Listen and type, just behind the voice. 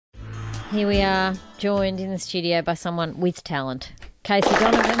Here we are, joined in the studio by someone with talent. Casey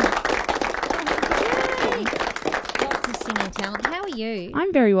Donovan. Yay! Lots of singing talent. How are you?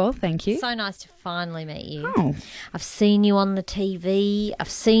 I'm very well, thank you. So nice to finally meet you. Oh. I've seen you on the TV, I've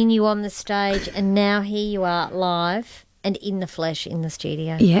seen you on the stage, and now here you are live and in the flesh in the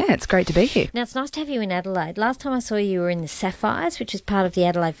studio. Yeah, it's great to be here. Now, it's nice to have you in Adelaide. Last time I saw you, you were in the Sapphires, which is part of the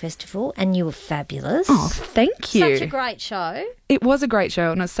Adelaide Festival, and you were fabulous. Oh, thank you. Such a great show. It was a great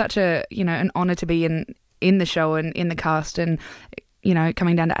show, and it's such a, an honour to be in the show and in the cast, and,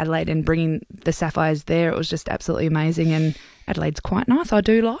 coming down to Adelaide and bringing the Sapphires there. It was just absolutely amazing, and Adelaide's quite nice. I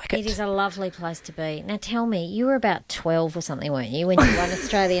do like it. It is a lovely place to be. Now, tell me, you were about 12 or something, weren't you, when you won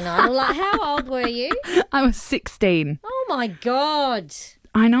Australian Idol? How old were you? I was 16. Oh, my God.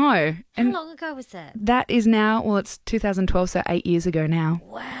 I know. How long ago was that? That is now, it's 2012, so 8 years ago now.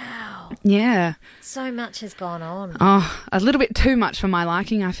 Wow. Yeah. So much has gone on. Oh, a little bit too much for my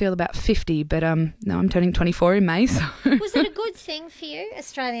liking. I feel about 50, but no, I'm turning 24 in May. So. Was it a good thing for you,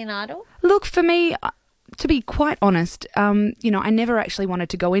 Australian Idol? Look, for me, to be quite honest, I never actually wanted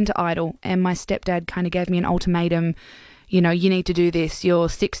to go into Idol, and my stepdad kind of gave me an ultimatum. You need to do this. You're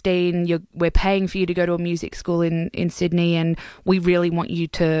 16. We're paying for you to go to a music school in Sydney, and we really want you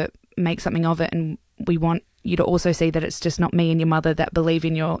to make something of it, and we want you to also see that it's just not me and your mother that believe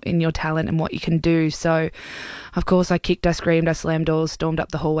in your talent and what you can do. So, of course, I kicked, I screamed, I slammed doors, stormed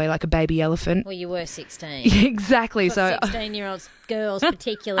up the hallway like a baby elephant. Well, you were 16. Yeah, exactly. What so 16-year-old girls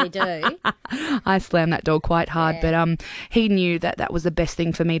particularly do. I slammed that door quite hard, but he knew that was the best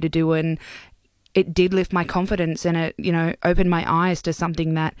thing for me to do, and it did lift my confidence, and it, opened my eyes to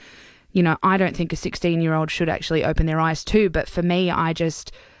something that, I don't think a 16-year-old should actually open their eyes to. But for me,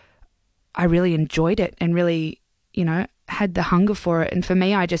 I really enjoyed it and really, had the hunger for it. And for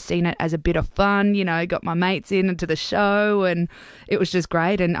me, I just seen it as a bit of fun, got my mates into the show, and it was just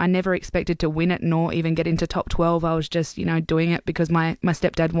great. And I never expected to win it nor even get into top 12. I was just, doing it because my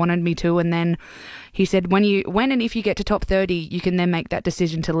stepdad wanted me to. And then he said, when and if you get to top 30, you can then make that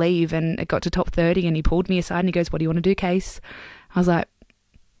decision to leave. And it got to top 30, and he pulled me aside and he goes, "What do you want to do, Case?" I was like,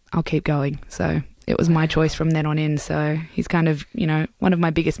 "I'll keep going." So it was my choice from then on in. So he's kind of, one of my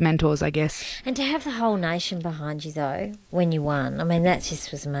biggest mentors, I guess. And to have the whole nation behind you, though, when you won, I mean, that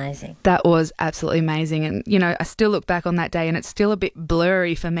just was amazing. That was absolutely amazing. And, I still look back on that day and it's still a bit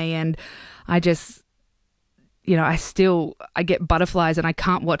blurry for me. And I just, I get butterflies and I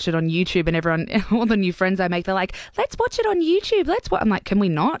can't watch it on YouTube, and everyone, all the new friends I make, they're like, "Let's watch it on YouTube. I'm like, "Can we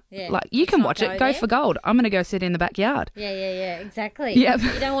not?" Yeah, like, you can watch it. Go for gold. I'm going to go sit in the backyard. Yeah, exactly. Yep.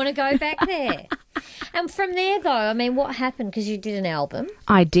 You don't want to go back there. And from there, though, I mean, what happened? Because you did an album.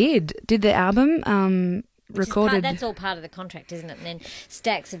 I did the album. Recorded. That's all part of the contract, isn't it? And then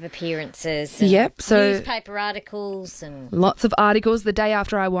stacks of appearances. And yep. So newspaper articles and lots of articles. The day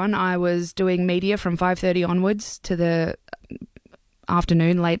after I won, I was doing media from 5:30 onwards to the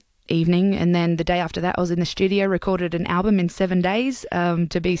afternoon, late evening, and then the day after that, I was in the studio, recorded an album in 7 days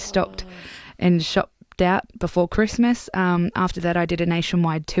to be stocked and shopped out before Christmas. After that, I did a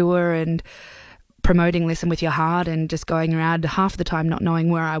nationwide tour and promoting Listen With Your Heart, and just going around half the time not knowing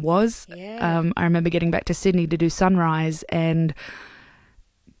where I was. Yeah. I remember getting back to Sydney to do Sunrise and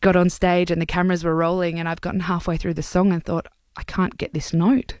got on stage and the cameras were rolling, and I've gotten halfway through the song and thought, I can't get this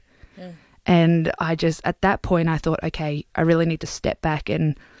note. Yeah. And I just, at that point, I thought, okay, I really need to step back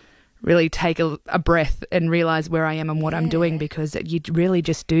and really take a breath and realise where I am and what I'm doing, because you really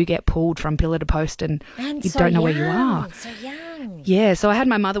just do get pulled from pillar to post, and you so don't know young, where you are. So young. Yeah, so I had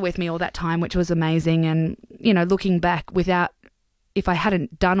my mother with me all that time, which was amazing. And, looking back, if I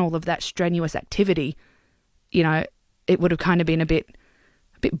hadn't done all of that strenuous activity, it would have kind of been a bit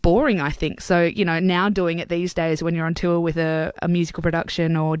boring, I think. So, now doing it these days when you're on tour with a musical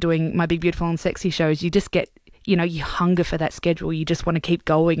production or doing My Big Beautiful and Sexy shows, you just get, you hunger for that schedule. You just want to keep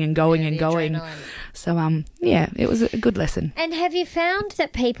going and going and going. Adrenaline. So, it was a good lesson. And have you found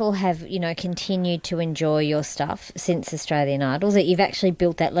that people have, continued to enjoy your stuff since Australian Idol, that you've actually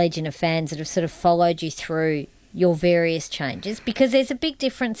built that legion of fans that have sort of followed you through your various changes? Because there's a big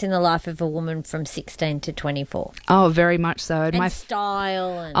difference in the life of a woman from 16 to 24. Oh, very much so. And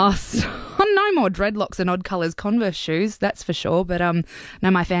style. And no more dreadlocks and odd colours Converse shoes, that's for sure. But no,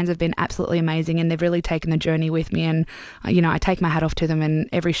 my fans have been absolutely amazing, and they've really taken the journey with me. And, I take my hat off to them, and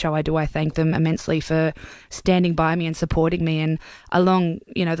every show I do, I thank them immensely for standing by me and supporting me. And along,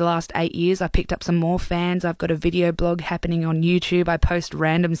 the last 8 years, I picked up some more fans. I've got a video blog happening on YouTube. I post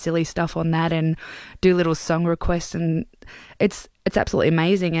random silly stuff on that and do little song recordings requests, and it's absolutely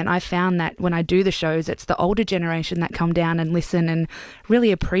amazing. And I found that when I do the shows, it's the older generation that come down and listen and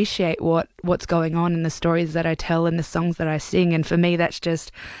really appreciate what's going on in the stories that I tell and the songs that I sing. And for me, that's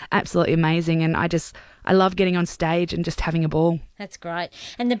just absolutely amazing. And I love getting on stage and just having a ball. That's great.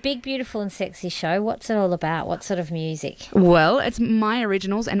 And the Big, Beautiful and Sexy show, what's it all about? What sort of music? Well, it's my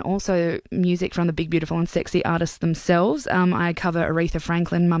originals and also music from the Big, Beautiful and Sexy artists themselves. I cover Aretha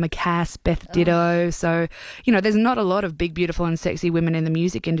Franklin, Mama Cass, Beth Ditto. So, there's not a lot of big, beautiful and sexy women in the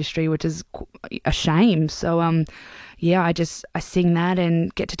music industry, which is a shame. So, I sing that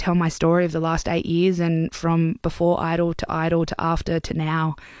and get to tell my story of the last 8 years and from before Idol to after to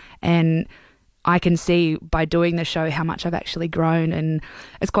now. And I can see by doing the show how much I've actually grown, and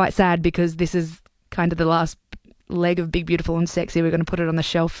it's quite sad because this is kind of the last leg of Big, Beautiful and Sexy. We're going to put it on the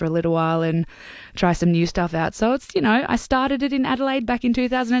shelf for a little while and try some new stuff out. So it's, I started it in Adelaide back in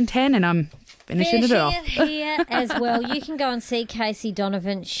 2010 and I'm finishing it off. Here as well. You can go and see Casey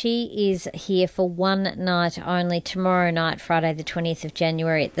Donovan. She is here for one night only, tomorrow night, Friday the 20th of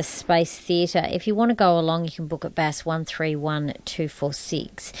January at the Space Theatre. If you want to go along, you can book at Bass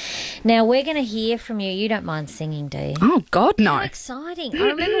 131246. Now, we're going to hear from you. You don't mind singing, do you? Oh, God, no. How exciting. I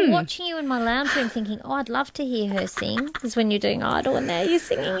remember watching you in my lounge room thinking, I'd love to hear her sing. Because when you're doing Idol and now you're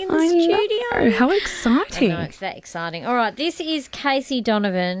singing in the studio. Know. How exciting. I know, it's that exciting. All right, this is Casey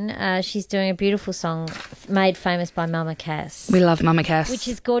Donovan. She's doing a beautiful song made famous by Mama Cass. We love Mama Cass. Which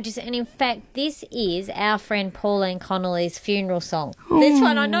is gorgeous. And in fact, this is our friend Pauline Connolly's funeral song. This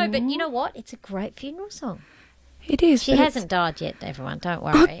one I know, but you know what? It's a great funeral song. It is. She hasn't died yet, everyone. Don't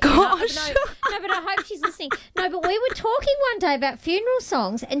worry. Oh, gosh. No, but I hope she's listening. No, but we were talking one day about funeral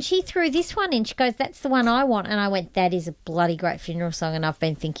songs and she threw this one in. She goes, that's the one I want. And I went, that is a bloody great funeral song. And I've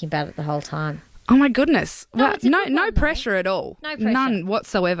been thinking about it the whole time. Oh, my goodness. No, no pressure at all. No pressure. None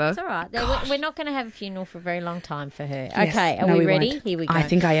whatsoever. It's all right. We're not going to have a funeral for a very long time for her. Yes. Okay, are No, we ready? won't. Here we go. I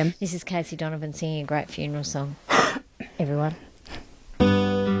think I am. This is Casey Donovan singing a great funeral song. Everyone.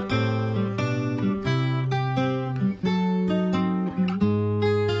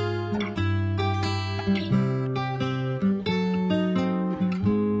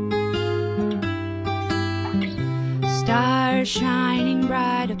 Stars shining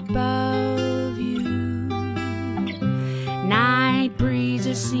bright above you. Night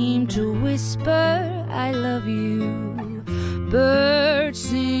breezes seem to whisper, I love you. Birds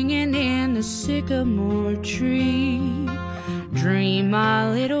singing in the sycamore tree. Dream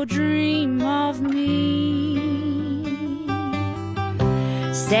a little dream of me.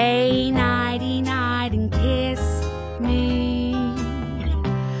 Say nighty night and kiss me.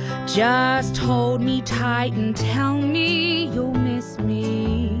 Just hold me tight and tell me you'll miss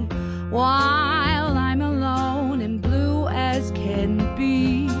me while I'm alone and blue as can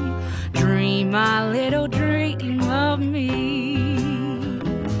be. Dream a little dream of me.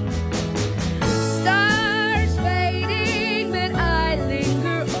 Stars fading, but I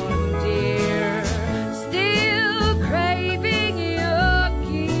linger on, dear, still craving your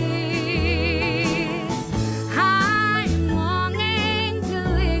kiss. I'm longing to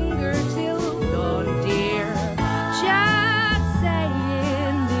linger till dawn, dear, just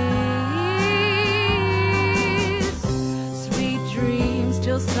saying this. Sweet dreams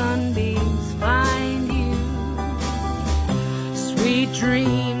till sunbeams find you. Sweet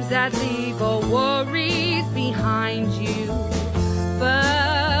dreams that leave all worries behind you.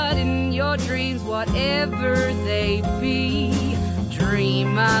 But in your dreams, whatever they be,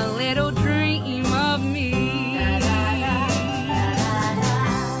 dream a little dream of me.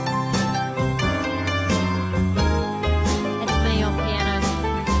 That's me on piano.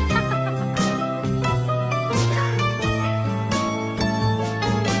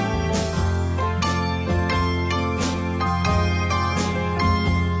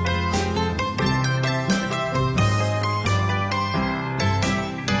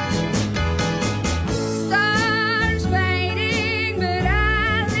 Stars fading, but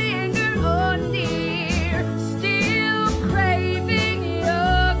I linger on, dear, still craving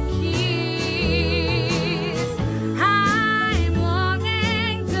your kiss. I'm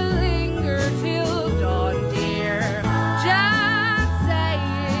longing to linger till dawn, dear, just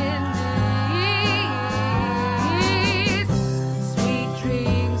saying this. Sweet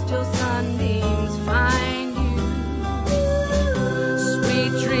dreams till sunbeams find you.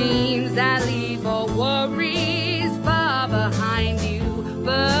 Sweet dreams that leave all worries far behind you.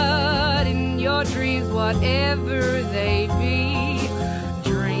 But in your dreams, whatever they be,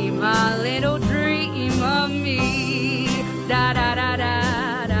 dream a little dream of me. Da da da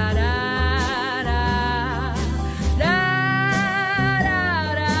da da da da. Da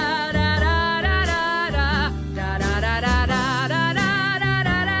da da da da da da da.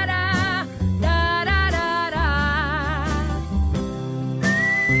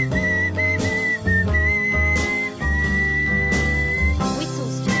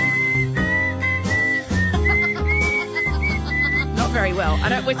 well. I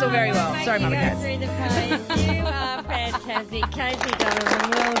don't whistle very well. Sorry, Mama Go Cass. through the page. You are fantastic. Casey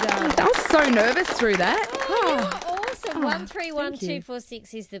Donovan, well done. I was so nervous through that. Awesome.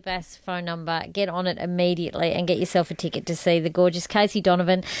 131246 is the best phone number. Get on it immediately and get yourself a ticket to see the gorgeous Casey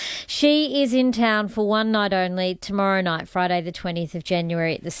Donovan. She is in town for one night only, tomorrow night, Friday the 20th of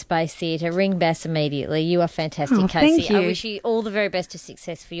January at the Space Theatre. Ring Bass immediately. You are fantastic, Casey. Thank you. I wish you all the very best of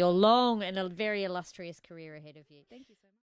success for your long and a very illustrious career ahead of you. Thank you so much.